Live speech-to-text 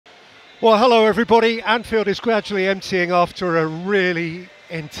Well, hello everybody. Anfield is gradually emptying after a really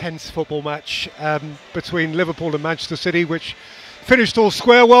intense football match between Liverpool and Manchester City, which finished all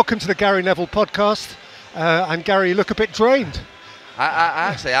square. Welcome to the Gary Neville Podcast. And Gary, you look a bit drained. I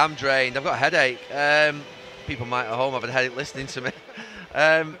actually am drained. I've got a headache. People might at home have a headache listening to me.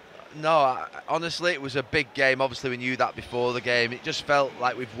 Honestly, it was a big game. Obviously, we knew that before the game. It just felt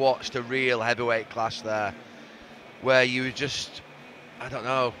like we've watched a real heavyweight clash there, where you just, I don't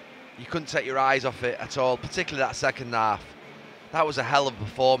know, you couldn't take your eyes off it at all, particularly that second half. That was a hell of a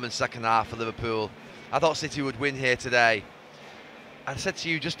performance, second half for Liverpool. I thought City would win here today. I said to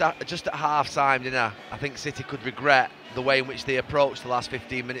you just at half-time, didn't I? I think City could regret the way in which they approached the last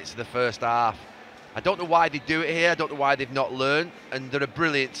 15 minutes of the first half. I don't know why they do it here. I don't know why they've not learned. And they're a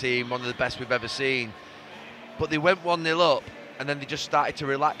brilliant team, one of the best we've ever seen. But they went 1-0 up, and then they just started to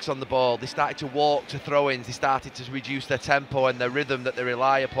relax on the ball. They started to walk to throw-ins. They started to reduce their tempo and their rhythm that they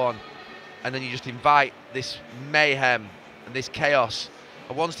rely upon. And then you just invite this mayhem and this chaos.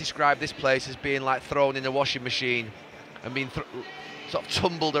 I once described this place as being like thrown in a washing machine and being sort of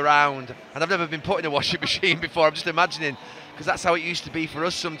tumbled around. And I've never been put in a washing machine before. I'm just imagining, because that's how it used to be for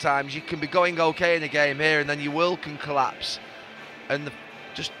us sometimes. You can be going okay in a game here, and then your world can collapse. And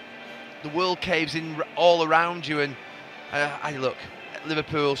the world caves in all around you. And look,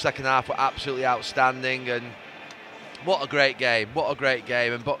 Liverpool second half were absolutely outstanding, and what a great game, but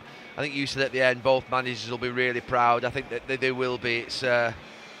I think you said at the end both managers will be really proud. I think that they will be. It's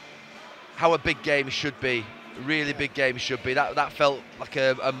how a big game should be, a really big game should be. That felt like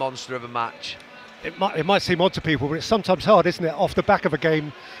a monster of a match. It might seem odd to people, but it's sometimes hard, isn't it, off the back of a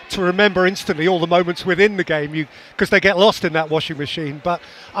game to remember instantly all the moments within the game, because they get lost in that washing machine. But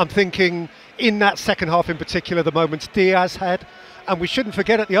I'm thinking in that second half in particular, the moments Diaz had, and we shouldn't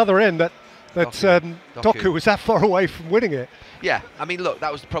forget at the other end that Doku was that far away from winning it. Yeah, I mean, look,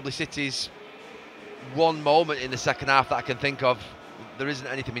 that was probably City's one moment in the second half that I can think of. There isn't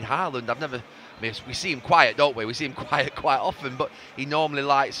anything in Haaland. We see him quiet, don't we? We see him quiet quite often, but he normally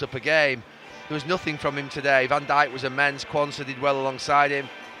lights up a game. There was nothing from him today. Van Dijk was immense. Quansah did well alongside him.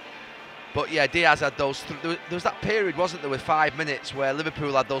 But yeah, Diaz had those. There was that period, wasn't there, with 5 minutes where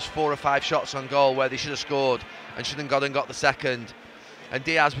Liverpool had those 4 or 5 shots on goal where they should have scored and should have got the second. And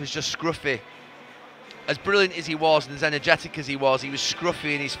Diaz was just scruffy. As brilliant as he was and as energetic as he was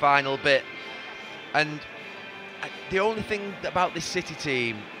scruffy in his final bit. And the only thing about this City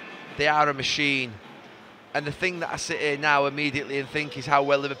team, they are a machine. And the thing that I sit here now immediately and think is how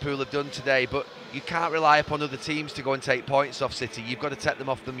well Liverpool have done today. But you can't rely upon other teams to go and take points off City. You've got to take them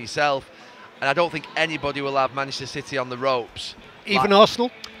off them yourself. And I don't think anybody will have Manchester City on the ropes. Even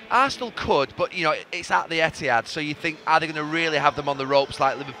Arsenal? Arsenal could, but you know, it's at the Etihad, so you think, are they going to really have them on the ropes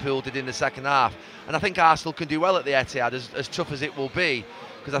like Liverpool did in the second half? And I think Arsenal can do well at the Etihad, as tough as it will be,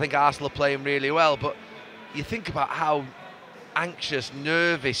 because I think Arsenal are playing really well. But you think about how anxious,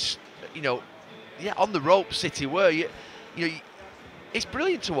 nervous, on the ropes City were. It's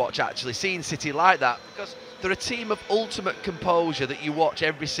brilliant to watch, actually, seeing City like that, because they're a team of ultimate composure that you watch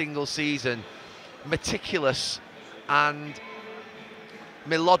every single season, meticulous and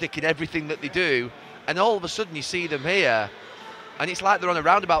melodic in everything that they do, and all of a sudden you see them here and it's like they're on a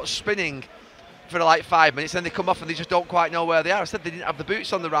roundabout spinning for like 5 minutes, and they come off and they just don't quite know where they are. I said they didn't have the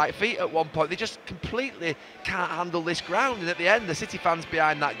boots on the right feet at one point. They just completely can't handle this ground. And at the end, the City fans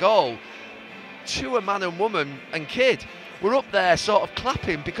behind that goal, to a man and woman and kid, were up there sort of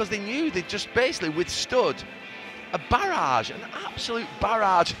clapping because they knew they'd just basically withstood a barrage, an absolute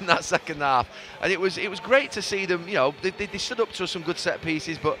barrage in that second half. And it was great to see them. They stood up to some good set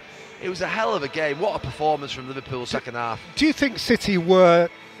pieces, but it was a hell of a game. What a performance from Liverpool second half. Do you think City were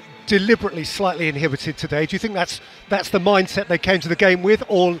deliberately slightly inhibited today? Do you think that's the mindset they came to the game with,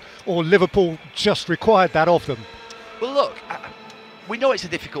 or Liverpool just required that of them? Well, look, we know it's a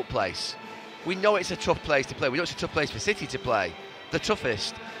difficult place. We know it's a tough place to play. We know it's a tough place for City to play, the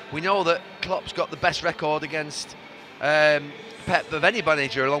toughest. We know that Klopp's got the best record against Pep of any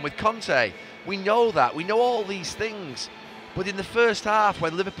manager, along with Conte. We know that. We know all these things. But in the first half,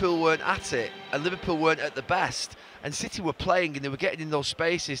 when Liverpool weren't at it, and Liverpool weren't at the best, and City were playing and they were getting in those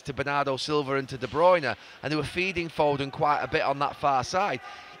spaces to Bernardo Silva and to De Bruyne, and they were feeding Foden quite a bit on that far side,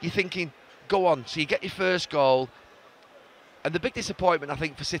 you're thinking, go on. So you get your first goal. And the big disappointment, I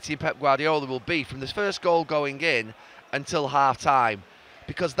think, for City and Pep Guardiola will be from this first goal going in until half-time,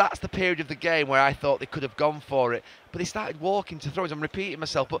 because that's the period of the game where I thought they could have gone for it. But they started walking to throws. I'm repeating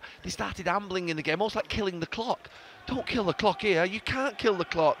myself, but they started ambling in the game, almost like killing the clock. Don't kill the clock here. You can't kill the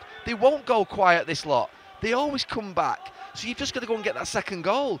clock. They won't go quiet, this lot. They always come back. So you've just got to go and get that second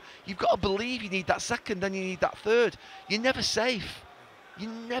goal. You've got to believe you need that second, then you need that third. You're never safe.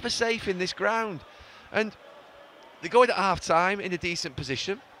 You're never safe in this ground. And they're going at half-time in a decent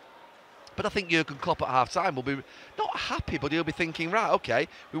position. But I think Jurgen Klopp at half-time will be not happy, but he'll be thinking, right, OK,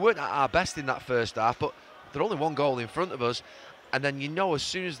 we weren't at our best in that first half, but they're only one goal in front of us. And then as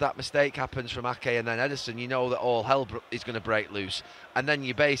soon as that mistake happens from Ake and then Ederson, you know that all hell is going to break loose. And then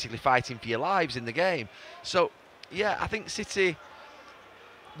you're basically fighting for your lives in the game. So, yeah, I think City,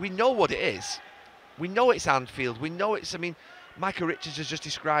 we know what it is. We know it's Anfield. We know it's, Micah Richards has just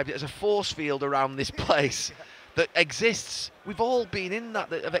described it as a force field around this place that exists. We've all been in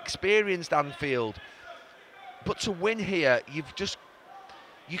that have experienced Anfield. But to win here, you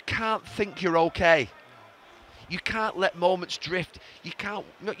can't think you're okay. You can't let moments drift.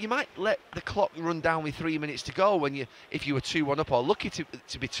 You might let the clock run down with 3 minutes to go if you were 2-1 up or lucky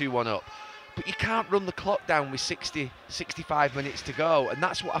to be 2-1 up. But you can't run the clock down with 65 minutes to go. And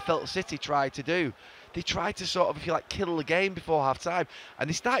that's what I felt City tried to do. They tried to sort of, if you like, kill the game before half-time. And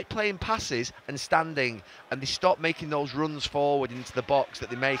they started playing passes and standing. And they stopped making those runs forward into the box that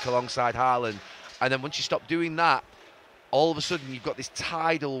they make alongside Haaland. And then once you stop doing that, all of a sudden you've got this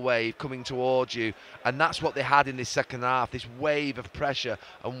tidal wave coming towards you, and that's what they had in this second half, this wave of pressure,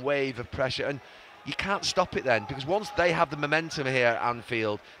 and you can't stop it then, because once they have the momentum here at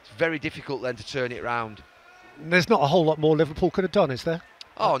Anfield, it's very difficult then to turn it around. There's not a whole lot more Liverpool could have done, is there?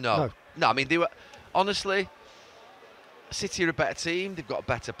 Oh, no. They were, honestly, City are a better team, they've got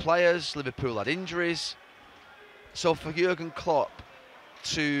better players, Liverpool had injuries, so for Jurgen Klopp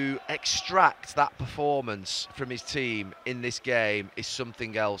to extract that performance from his team in this game is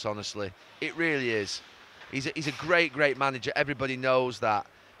something else, honestly. It really is. He's a great manager, everybody knows that.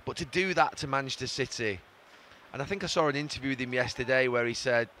 But to do that to Manchester City, and I think I saw an interview with him yesterday where he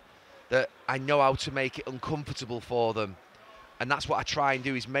said that I know how to make it uncomfortable for them. And that's what I try and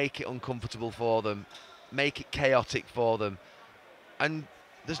do, is make it uncomfortable for them, make it chaotic for them. And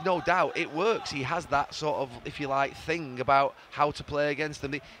there's no doubt it works. He has that sort of, if you like, thing about how to play against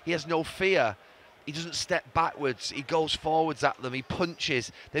them. He has no fear. He doesn't step backwards. He goes forwards at them. He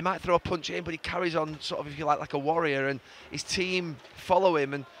punches. They might throw a punch at him, but he carries on sort of, if you like a warrior, and his team follow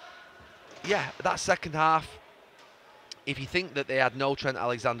him. And yeah, that second half, if you think that they had no Trent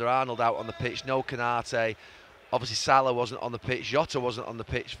Alexander-Arnold out on the pitch, no Konate, obviously Salah wasn't on the pitch, Jota wasn't on the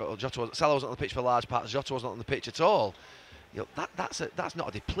pitch, Salah wasn't on the pitch for large parts, Jota wasn't on the pitch at all. That's not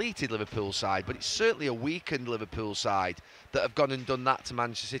a depleted Liverpool side, but it's certainly a weakened Liverpool side that have gone and done that to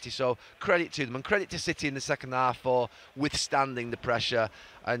Manchester City. So credit to them, and credit to City in the second half for withstanding the pressure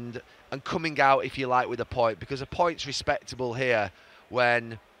and coming out, if you like, with a point, because a point's respectable here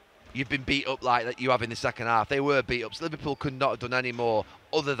when you've been beat up like that you have in the second half. They were beat up. So Liverpool could not have done any more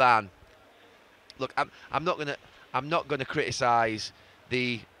other than, look, I'm not gonna criticise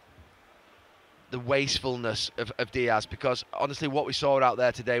the wastefulness of Diaz, because honestly what we saw out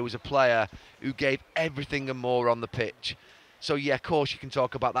there today was a player who gave everything and more on the pitch. So yeah, of course you can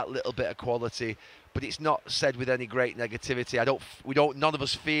talk about that little bit of quality, but it's not said with any great negativity. None of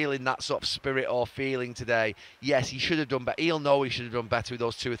us feel in that sort of spirit or feeling today. Yes, he should have done better. He'll know he should have done better with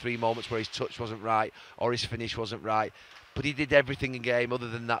those 2 or 3 moments where his touch wasn't right or his finish wasn't right, but he did everything in game other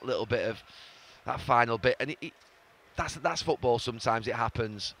than that little bit of that final bit, and that's football. Sometimes it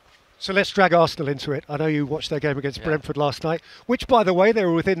happens. So let's drag Arsenal into it. I know you watched their game against Brentford last night, which, by the way, they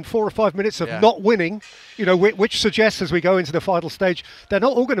were within 4 or 5 minutes of not winning, which suggests as we go into the final stage, they're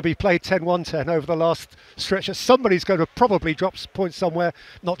not all going to be played 10-1-10 over the last stretch. Somebody's going to probably drop points somewhere,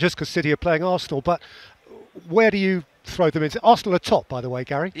 not just because City are playing Arsenal, but where do you throw them into? Arsenal are top, by the way,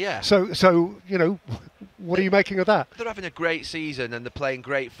 Gary. Yeah. So what are you making of that? They're having a great season and they're playing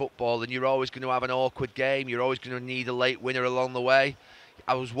great football, and you're always going to have an awkward game. You're always going to need a late winner along the way.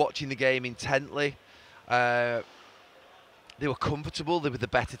 I was watching the game intently. They were comfortable, they were the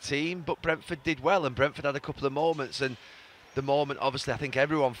better team, but Brentford did well, and Brentford had a couple of moments, and the moment, obviously, I think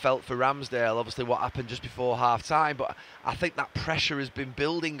everyone felt for Ramsdale, obviously what happened just before half-time, but I think that pressure has been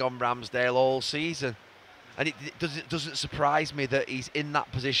building on Ramsdale all season, and it doesn't surprise me that he's in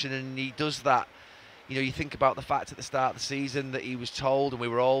that position and he does that. You think about the fact at the start of the season that he was told, and we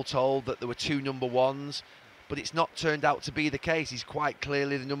were all told, that there were 2 number ones, but it's not turned out to be the case. He's quite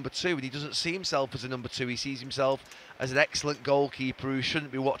clearly the number 2, and he doesn't see himself as a number 2. He sees himself as an excellent goalkeeper who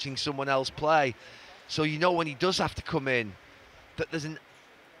shouldn't be watching someone else play. So when he does have to come in, that there's an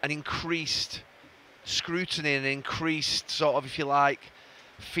increased scrutiny and an increased sort of, if you like,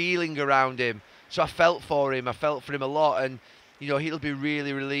 feeling around him. So I felt for him a lot, and he'll be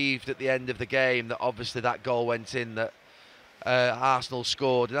really relieved at the end of the game that obviously that goal went in, that Arsenal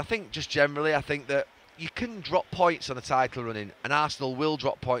scored. And I think just generally, I think that you can drop points on a title running, and Arsenal will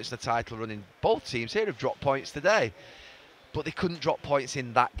drop points on a title running. Both teams here have dropped points today. but they couldn't drop points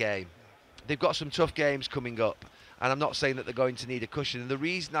in that game. They've got some tough games coming up, and I'm not saying that they're going to need a cushion. And the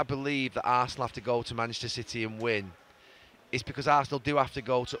reason I believe that Arsenal have to go to Manchester City and win is because Arsenal do have to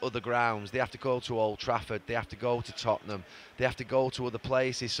go to other grounds. They have to go to Old Trafford. They have to go to Tottenham. They have to go to other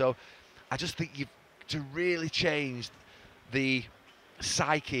places. So I just think you've to really change the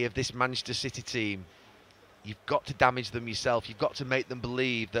psyche of this Manchester City team. You've got to damage them yourself. You've got to make them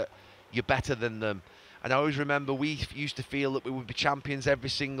believe that you're better than them. And I always remember we used to feel that we would be champions every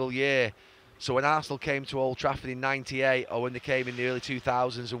single year. So when Arsenal came to Old Trafford in '98, or when they came in the early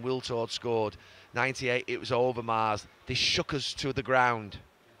 2000s and Wiltord scored, '98, it was over, Mars. They shook us to the ground.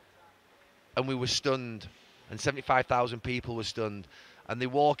 And we were stunned. And 75,000 people were stunned. And they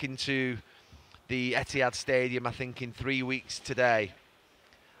walk into the Etihad Stadium, I think, in 3 weeks today.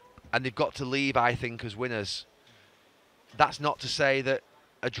 And they've got to leave, I think, as winners. That's not to say that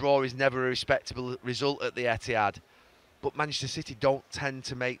a draw is never a respectable result at the Etihad. But Manchester City don't tend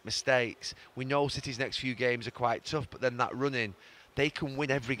to make mistakes. We know City's next few games are quite tough, but then that run-in, they can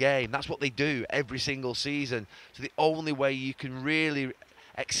win every game. That's what they do every single season. So the only way you can really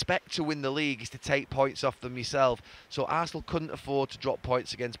expect to win the league is to take points off them yourself. So Arsenal couldn't afford to drop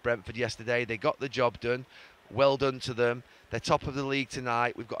points against Brentford yesterday. They got the job done. Well done to them. They're top of the league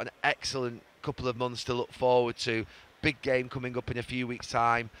tonight. We've got an excellent couple of months to look forward to. Big game coming up in a few weeks'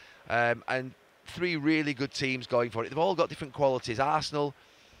 time. And 3 really good teams going for it. They've all got different qualities. Arsenal,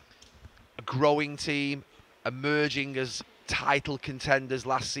 a growing team, emerging as title contenders.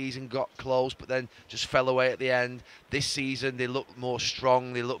 Last season got close, but then just fell away at the end. This season they look more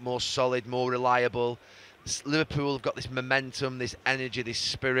strong, they look more solid, more reliable. Liverpool have got this momentum, this energy, this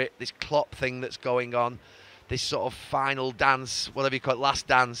spirit, this Klopp thing that's going on, this sort of final dance, whatever you call it, last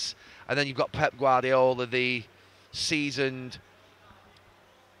dance. And then you've got Pep Guardiola, the seasoned,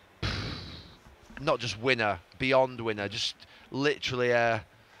 not just winner, beyond winner, just literally a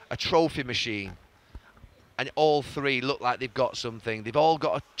trophy machine. And all 3 look like they've got something. They've all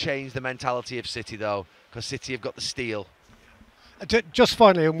got to change the mentality of City, though, because City have got the steel. Just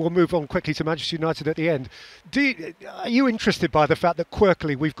finally, and we'll move on quickly to Manchester United at the end. Are you interested by the fact that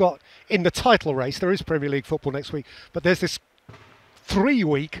quirkily we've got in the title race, there is Premier League football next week, but there's this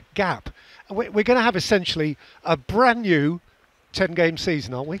 3-week gap. We're going to have essentially a brand new 10-game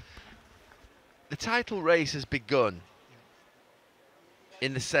season, aren't we? The title race has begun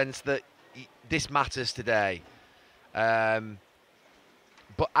in the sense that this matters today.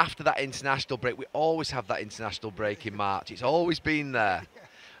 But after that international break, we always have that international break in March. It's always been there.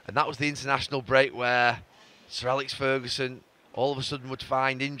 And that was the international break where Sir Alex Ferguson all of a sudden would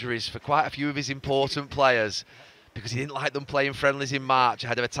find injuries for quite a few of his important players because he didn't like them playing friendlies in March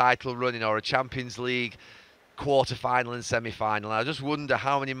ahead of a title running or a Champions League quarter-final and semi-final. And I just wonder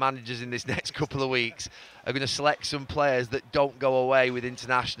how many managers in this next couple of weeks are going to select some players that don't go away with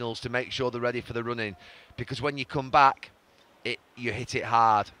internationals to make sure they're ready for the run-in. Because when you come back, you hit it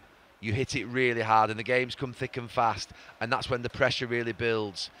hard. You hit it really hard, and the games come thick and fast, and that's when the pressure really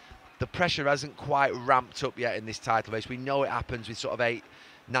builds. The pressure hasn't quite ramped up yet in this title race. We know it happens with sort of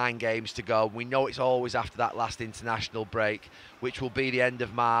 8-9 games to go. We know it's always after that last international break, which will be the end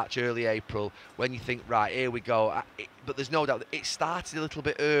of March, early April, when you think, right, here we go. But there's no doubt that it started a little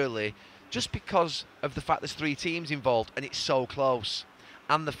bit early just because of the fact there's 3 teams involved, and it's so close.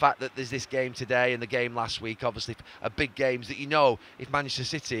 And the fact that there's this game today and the game last week, obviously, are big games that if Manchester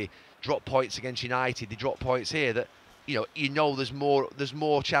City drop points against United, they drop points here, that there's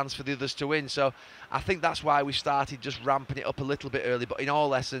more chance for the others to win. So I think that's why we started just ramping it up a little bit early. But in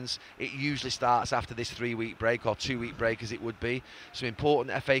all essence, it usually starts after this 3-week break, or 2-week break as it would be. Some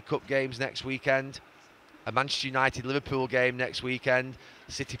important FA Cup games next weekend, a Manchester United Liverpool game next weekend,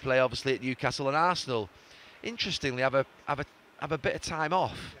 City play obviously at Newcastle, and Arsenal, interestingly, have a bit of time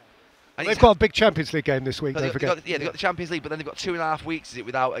off. And they've got a big Champions League game this week, don't forget. They've got the Champions League, but then they've got 2.5 weeks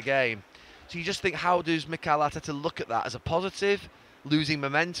without a game. So you just think, how does Mikel Arteta look at that as a positive? Losing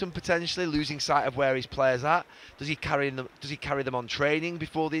momentum potentially, losing sight of where his players are. Does he carry them on training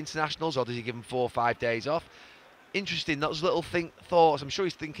before the internationals, or does he give them 4 or 5 days off? Interesting, those little thoughts. I'm sure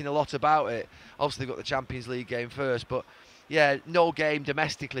he's thinking a lot about it. Obviously, they've got the Champions League game first, but yeah, no game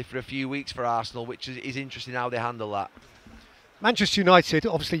domestically for a few weeks for Arsenal, which is interesting how they handle that. Manchester United,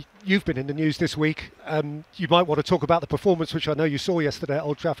 obviously you've been in the news this week. You might want to talk about the performance, which I know you saw yesterday at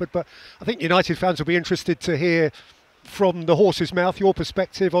Old Trafford, but I think United fans will be interested to hear from the horse's mouth your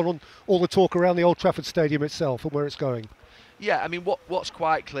perspective on all the talk around the Old Trafford Stadium itself and where it's going. Yeah, I mean, what's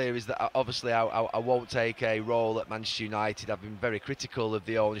quite clear is that obviously I won't take a role at Manchester United. I've been very critical of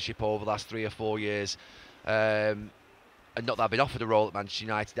the ownership over the last 3 or 4 years. And not that I've been offered a role at Manchester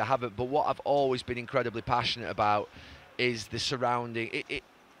United, I haven't. But what I've always been incredibly passionate about is the surrounding.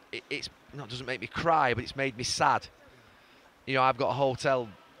 It's not doesn't make me cry, but it's made me sad. You know, I've got a hotel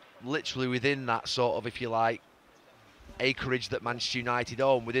literally within that sort of, if you like, acreage that Manchester United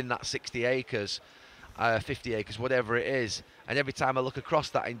own, within that 60 acres, 50 acres, whatever it is. And every time I look across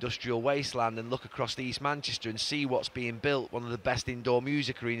that industrial wasteland and look across East Manchester and see what's being built, one of the best indoor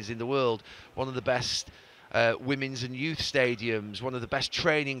music arenas in the world, one of the best women's and youth stadiums, one of the best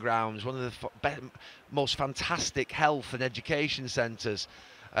training grounds, one of the most fantastic health and education centres.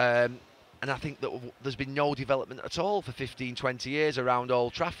 And I think that there's been no development at all for 15, 20 years around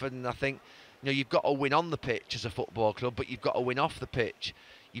Old Trafford. And I think, you know, you've got to win on the pitch as a football club, but you've got to win off the pitch.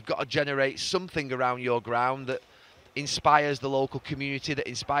 You've got to generate something around your ground that inspires the local community, that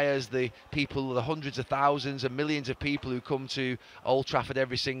inspires the people, the hundreds of thousands and millions of people who come to Old Trafford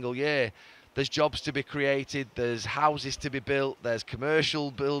every single year. There's jobs to be created, there's houses to be built, there's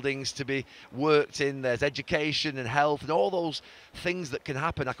commercial buildings to be worked in, there's education and health and all those things that can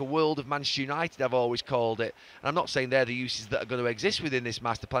happen, like a world of Manchester United, I've always called it. And I'm not saying they're the uses that are going to exist within this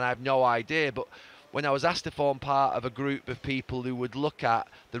master plan, I have no idea, but when I was asked to form part of a group of people who would look at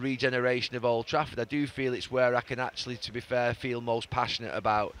the regeneration of Old Trafford, I do feel it's where I can actually, to be fair, feel most passionate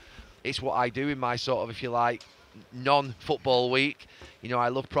about. It's what I do in my sort of, if you like, non-football week. You know, I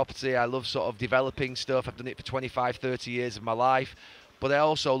love property, I love sort of developing stuff. I've done it for 25, 30 years of my life. But I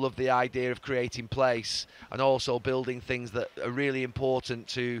also love the idea of creating place and also building things that are really important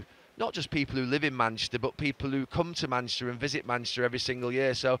to not just people who live in Manchester, but people who come to Manchester and visit Manchester every single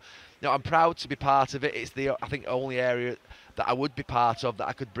year. So, you know, I'm proud to be part of it. It's the, I think, only area that I would be part of that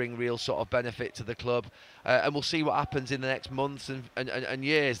I could bring real sort of benefit to the club. And we'll see what happens in the next months and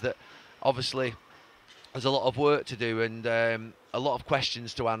years. That obviously there's a lot of work to do and a lot of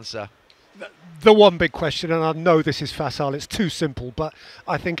questions to answer. The one big question, and I know this is facile, it's too simple, but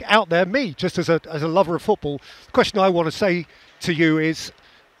I think out there, me, just as a lover of football, the question I want to say to you is,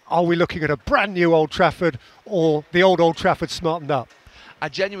 are we looking at a brand new Old Trafford or the old Trafford smartened up? I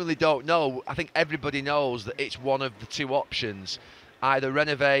genuinely don't know. I think everybody knows that it's one of the two options. Either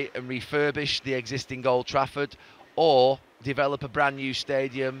renovate and refurbish the existing Old Trafford or develop a brand new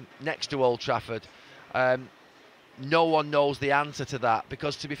stadium next to Old Trafford. No one knows the answer to that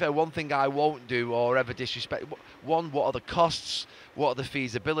because, to be fair, one thing I won't do or ever disrespect, one, what are the costs, what are the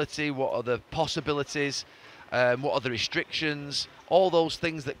feasibility, what are the possibilities, what are the restrictions, all those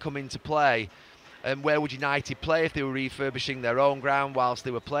things that come into play. And where would United play if they were refurbishing their own ground whilst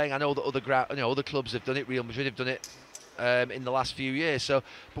they were playing? I know that other clubs have done it. Real Madrid have done it in the last few years. So,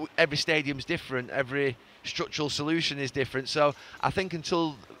 but every stadium's different. Every structural solution is different. So, I think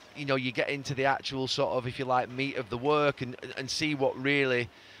until you get into the actual sort of, if you like, meat of the work and see what really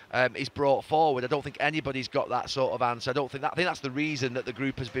is brought forward, I don't think anybody's got that sort of answer. I think that's the reason that the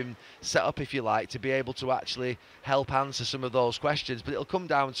group has been set up, if you like, to be able to actually help answer some of those questions. But it'll come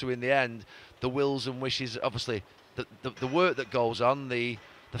down to, in the end, the wills and wishes, obviously, the work that goes on, the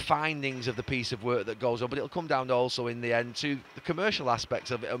findings of the piece of work that goes on, but it'll come down also in the end to the commercial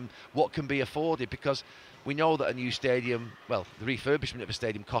aspects of it and what can be afforded, because we know that a new stadium, well, the refurbishment of a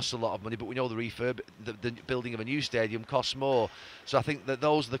stadium costs a lot of money, but we know the building of a new stadium costs more. So I think that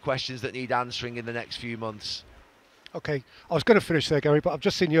those are the questions that need answering in the next few months. Okay, I was going to finish there, Gary, but I've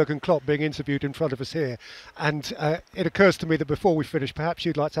just seen Jurgen Klopp being interviewed in front of us here, and it occurs to me that before we finish, perhaps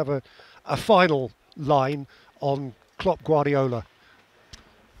you'd like to have a final line on Klopp Guardiola.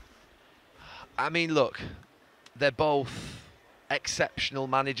 I mean, look, they're both exceptional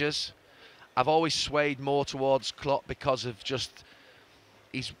managers. I've always swayed more towards Klopp because of just,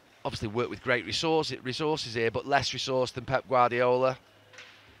 he's obviously worked with great resources here, but less resource than Pep Guardiola.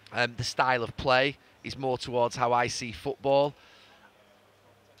 The style of play is more towards how I see football.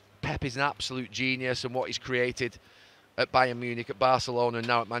 Pep is an absolute genius, and what he's created at Bayern Munich, at Barcelona, and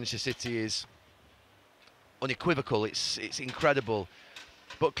now at Manchester City is unequivocal. It's incredible.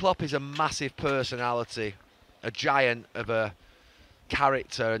 But Klopp is a massive personality, a giant of a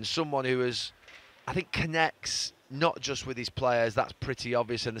character, and someone who I think connects not just with his players, that's pretty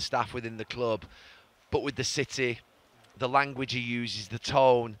obvious, and the staff within the club, but with the city, the language he uses, the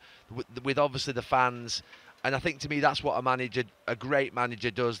tone, with obviously the fans. And I think, to me, that's what a great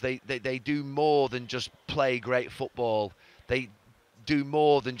manager does. They do more than just play great football. They do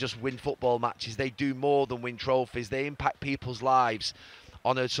more than just win football matches. They do more than win trophies. They impact people's lives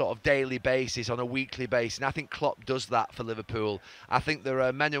on a sort of daily basis, on a weekly basis. And I think Klopp does that for Liverpool. I think there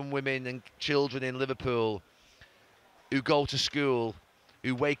are men and women and children in Liverpool who go to school,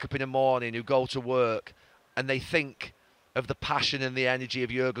 who wake up in the morning, who go to work, and they think of the passion and the energy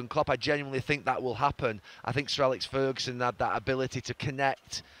of Jurgen Klopp. I genuinely think that will happen. I think Sir Alex Ferguson had that ability to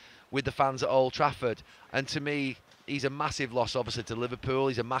connect with the fans at Old Trafford. And to me, he's a massive loss, obviously, to Liverpool.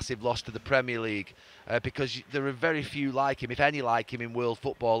 He's a massive loss to the Premier League because there are very few like him, if any like him, in world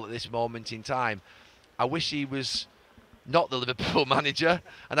football at this moment in time. I wish he was not the Liverpool manager,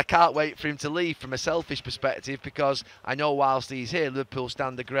 and I can't wait for him to leave from a selfish perspective, because I know whilst he's here, Liverpool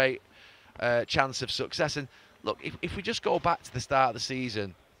stand a great chance of success. And look, if we just go back to the start of the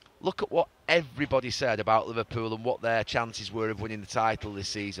season, look at what everybody said about Liverpool and what their chances were of winning the title this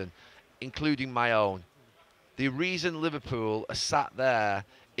season, including my own. The reason Liverpool are sat there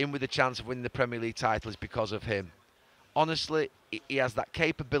in with a chance of winning the Premier League title is because of him. Honestly, he has that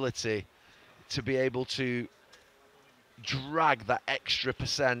capability to be able to drag that extra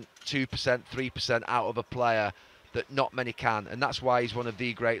percent, 2%, 3% out of a player that not many can, and that's why he's one of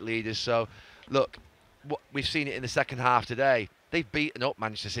the great leaders. So, look, we've seen it in the second half today. They've beaten up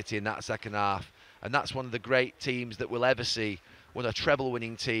Manchester City in that second half, and that's one of the great teams that we'll ever see. Won a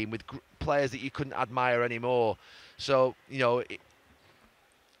treble-winning team with players that you couldn't admire anymore. So, you know,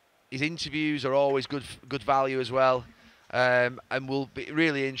 his interviews are always good value as well, and will be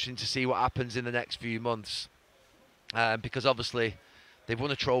really interesting to see what happens in the next few months, because obviously they've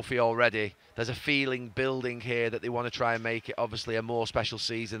won a trophy already. There's a feeling building here that they want to try and make it obviously a more special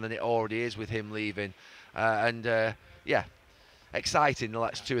season than it already is with him leaving, yeah, exciting the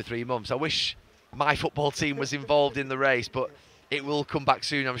next 2 or 3 months. I wish my football team was involved in the race, but it will come back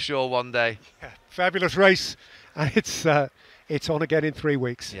soon, I'm sure, one day. Yeah, fabulous race, and it's on again in 3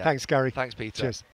 weeks. Yeah. Thanks, Gary. Thanks, Peter. Cheers.